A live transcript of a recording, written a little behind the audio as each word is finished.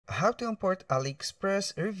How to import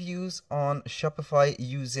Aliexpress reviews on Shopify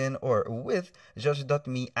using or with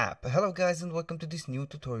Judge.me app. Hello guys and welcome to this new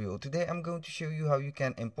tutorial. Today I'm going to show you how you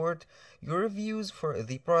can import your reviews for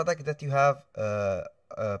the product that you have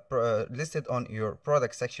listed on your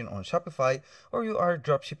product section on Shopify, or you are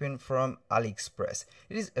dropshipping from Aliexpress.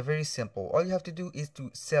 It is very simple. All you have to do is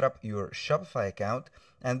to set up your Shopify account,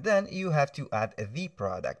 and then you have to add the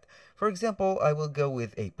product. For example, I will go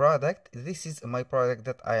with a product. This is my product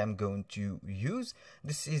that I am going to use.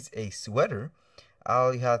 This is a sweater.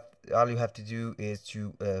 All you have to do is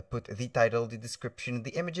to put the title, the description,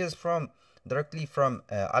 the images directly from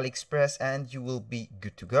Aliexpress, and you will be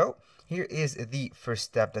good to go. Here is the first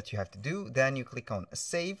step that you have to do. Then you click on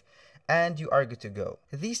save and you are good to go.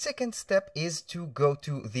 The second step is to go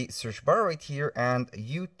to the search bar right here and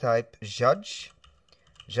you type judge.me,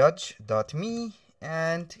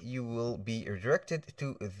 and you will be redirected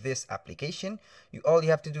to this application. All you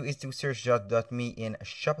have to do is to search judge.me in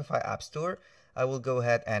Shopify App Store. I will go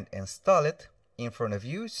ahead and install it in front of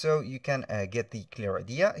you so you can get the clear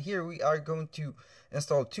idea. Here we are going to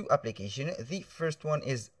install two applications. The first one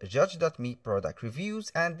is judge.me product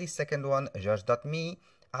reviews, and the second one judge.me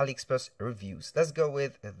Aliexpress reviews. Let's go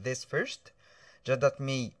with this first,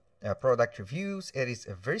 judge.me product reviews. It is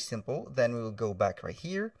very simple. Then we will go back right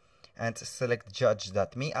here and select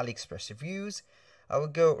judge.me Aliexpress reviews. I will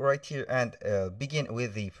go right here and begin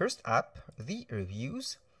with the first app, the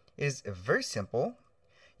reviews. It is very simple.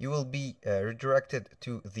 You will be redirected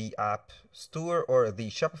to the App Store or the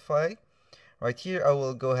Shopify. Right here, I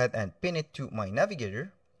will go ahead and pin it to my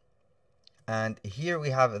navigator. And here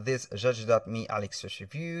we have this judge.me Aliexpress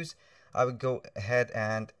reviews. I will go ahead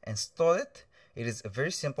and install it. It is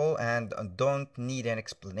very simple and don't need an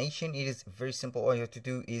explanation. It is very simple. All you have to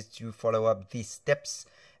do is to follow up these steps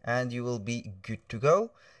and you will be good to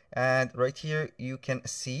go. And right here, you can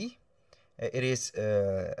see it is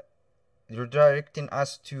redirecting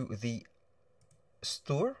us to the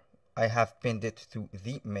store. I have pinned it to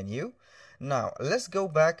the menu. Now let's go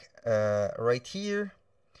back right here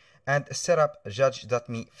and set up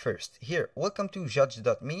judge.me first. Here, welcome to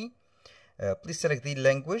judge.me. Please select the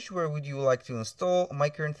language where would you like to install. My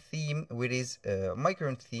current theme, which is my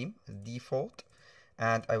current theme default,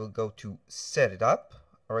 and I will go to set it up.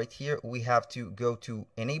 Right here we have to go to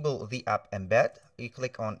enable the app embed. You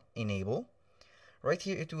click on enable. Right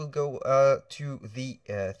here it will go to the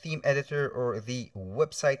theme editor or the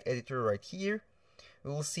website editor. Right here we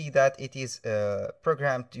will see that it is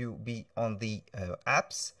programmed to be on the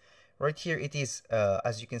apps. Right here it is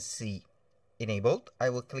as you can see enabled.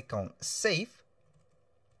 I will click on save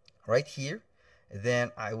right here.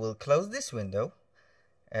 Then I will close this window.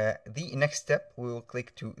 The next step, we will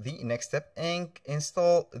click to the next step and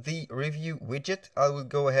install the review widget. I will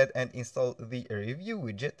go ahead and install the review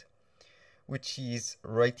widget, which is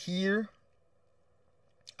right here.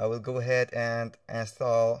 I will go ahead and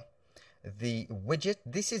install the widget.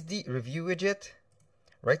 This is the review widget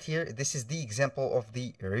right here. This is the example of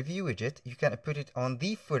the review widget. You can put it on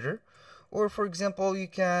the footer, or for example you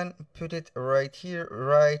can put it right here,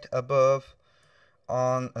 right above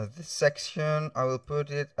on this section. I will put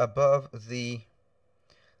it above the,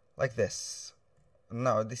 like this.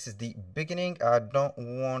 Now this is the beginning. I don't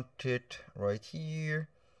want it right here.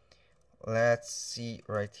 Let's see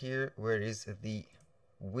right here, where is the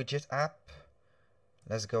widget app?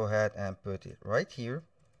 Let's go ahead and put it right here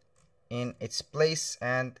in its place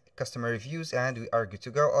and customer reviews, and we are good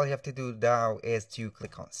to go. All you have to do now is to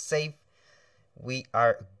click on save. We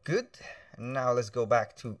are good. Now let's go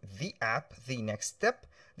back to the app. The next step,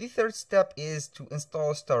 the third step, is to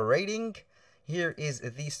install star rating. Here is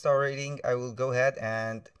the star rating. I will go ahead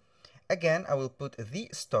and again I will put the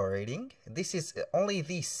star rating. This is only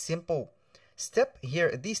the simple step.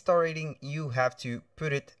 Here the star rating, you have to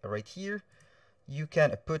put it right here. You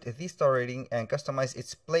can put the star rating and customize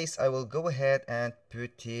its place. I will go ahead and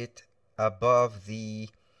put it above the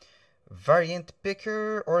variant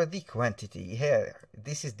picker or the quantity. Here,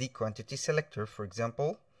 this is the quantity selector, for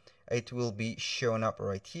example. It will be shown up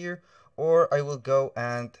right here, or I will go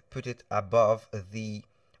and put it above the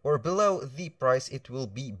or below the price. It will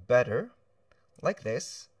be better like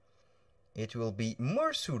this. It will be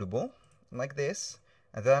more suitable like this,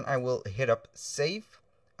 and then I will hit up save.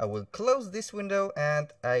 I will close this window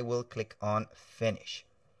and I will click on finish.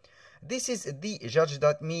 This is the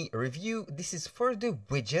judge.me review. This is for the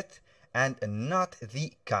widget and not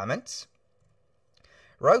the comments.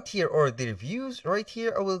 Right here, or the reviews, right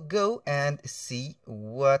here I will go and see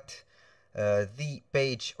what the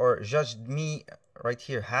page or judge.me right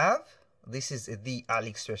here have. This is the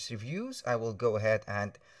Aliexpress reviews. I will go ahead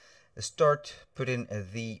and start putting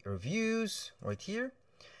the reviews right here.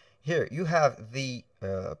 Here you have the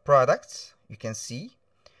products. You can see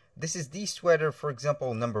this is the sweater, for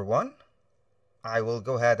example, number 1. I will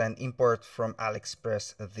go ahead and import from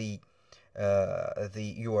Aliexpress the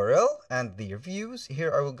URL and the reviews.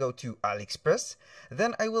 Here I will go to Aliexpress.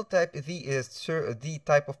 Then I will type the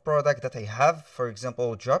type of product that I have, for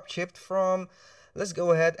example, drop shipped from. Let's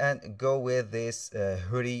go ahead and go with this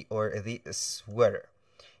hoodie or the sweater.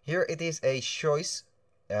 Here it is a choice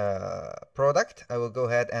product. I will go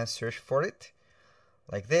ahead and search for it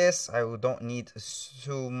like this. I don't need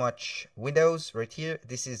so much windows right here.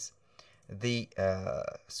 This is the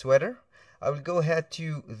sweater. I will go ahead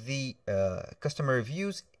to the customer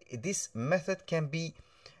reviews. This method can be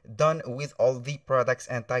done with all the products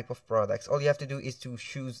and type of products. All you have to do is to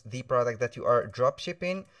choose the product that you are drop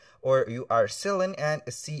shipping or you are selling and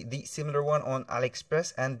see the similar one on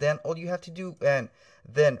AliExpress, and then all you have to do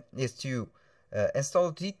is to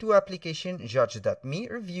install the two applications, Judge.me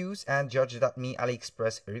Reviews and Judge.me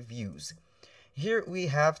Aliexpress Reviews. Here we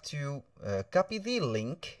have to copy the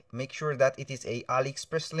link. Make sure that it is a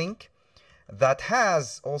AliExpress link that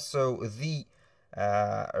has also the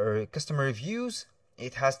customer reviews.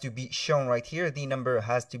 It has to be shown right here. The number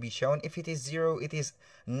has to be shown. If it is 0, it is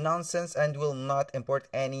nonsense and will not import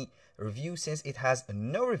any review since it has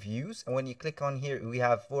no reviews. And when you click on here, we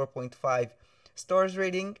have 4.5 stars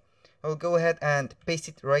rating. I'll go ahead and paste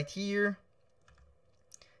it right here.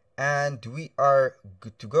 And we are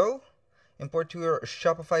good to go. Import to your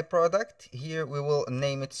Shopify product. Here we will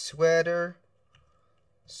name it sweater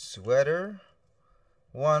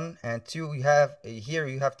 1 and 2. You have here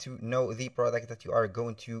you have to know the product that you are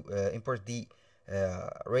going to import the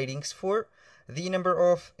ratings for. The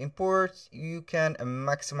number of imports, you can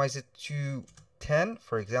maximize it to 10.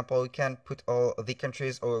 For example, you can put all the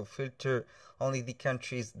countries or filter only the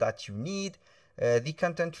countries that you need. The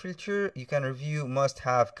content filter, you can review must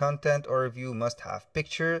have content or review must have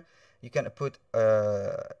picture. You can put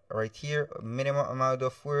right here minimum amount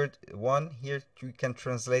of word 1. Here you can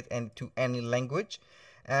translate into any language,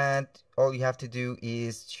 and all you have to do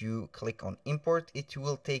is to click on import. It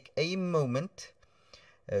will take a moment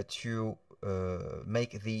to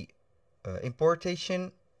make the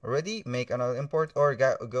importation ready. Make another import or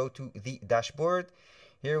go to the dashboard.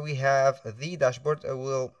 Here we have the dashboard. I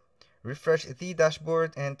will refresh the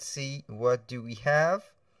dashboard and see what do we have.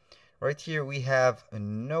 Right here we have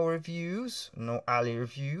no reviews, no Ali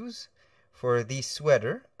reviews for this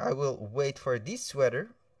sweater. I will wait for this sweater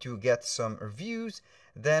to get some reviews.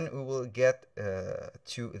 Then we will get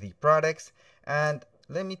to the products. And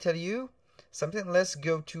let me tell you something. Let's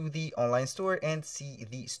go to the online store and see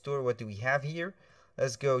the store. What do we have here?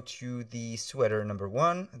 Let's go to the sweater number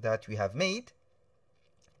 1 that we have made.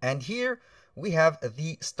 And here we have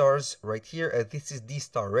the stars right here. This is the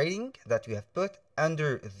star rating that we have put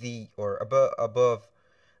under the or above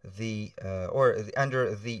the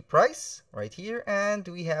under the price right here. And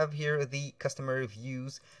we have here the customer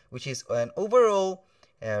reviews, which is an overall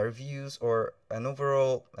reviews or an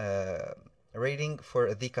overall rating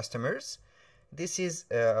for the customers. This is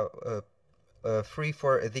free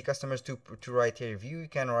for the customers to write a review. You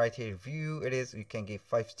can write a review. You can give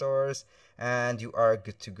 5 stars and you are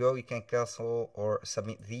good to go. You can cancel or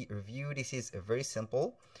submit the review. This is very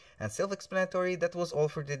simple and self-explanatory. That was all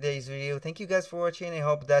for today's video. Thank you guys for watching. I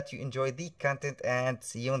hope that you enjoyed the content and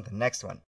see you on the next one.